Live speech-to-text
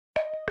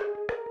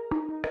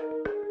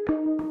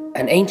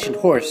An ancient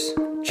horse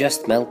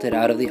just melted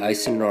out of the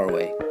ice in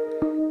Norway.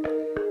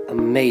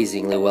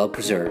 Amazingly well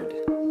preserved.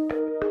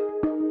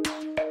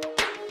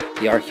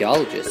 The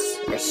archaeologists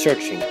are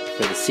searching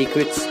for the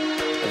secrets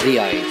of the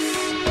ice.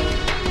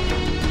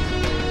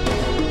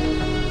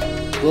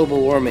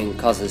 Global warming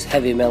causes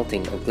heavy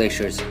melting of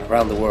glaciers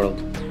around the world.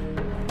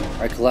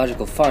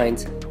 Archaeological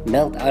finds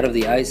melt out of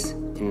the ice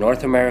in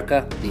North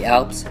America, the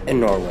Alps, and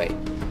Norway.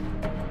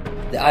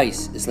 The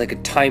ice is like a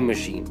time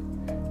machine,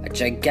 a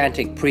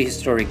gigantic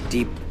prehistoric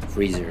deep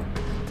freezer.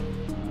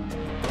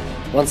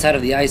 One side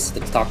of the ice, the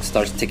clock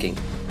starts ticking.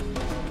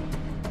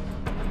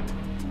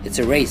 It's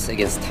a race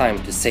against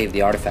time to save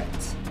the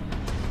artifacts.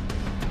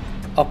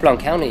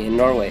 Oppland County in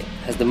Norway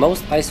has the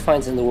most ice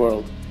finds in the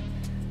world.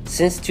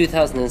 Since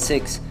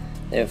 2006,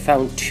 they have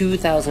found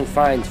 2,000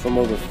 finds from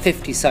over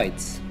 50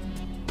 sites.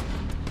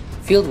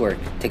 Fieldwork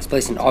takes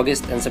place in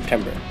August and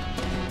September.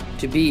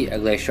 To be a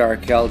glacier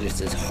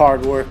archaeologist is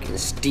hard work in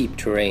steep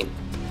terrain.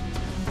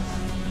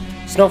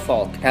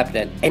 Snowfall can happen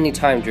at any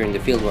time during the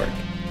fieldwork.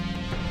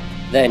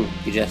 Then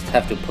you just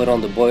have to put on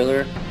the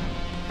boiler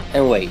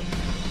and wait.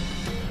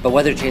 But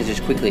weather changes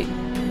quickly.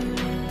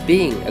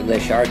 Being a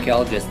glacier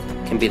archaeologist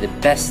can be the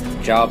best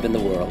job in the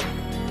world.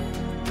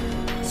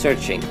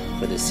 Searching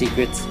for the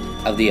secrets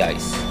of the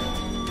ice,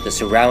 the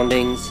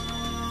surroundings,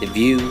 the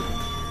view,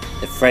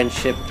 the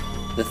friendship,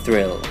 the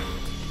thrill.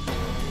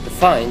 The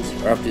finds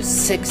are up to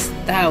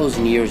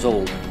 6,000 years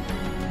old.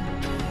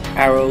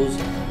 Arrows,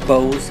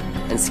 bows,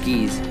 and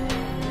skis.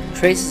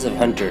 Traces of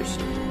hunters.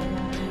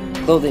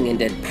 Clothing and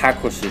dead pack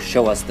horses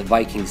show us the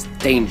Vikings'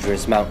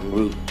 dangerous mountain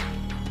route.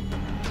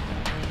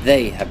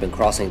 They have been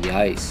crossing the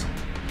ice.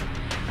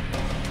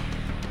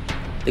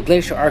 The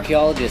glacier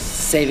archaeologists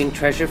saving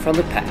treasure from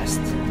the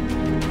past,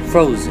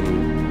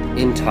 frozen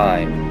in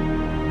time.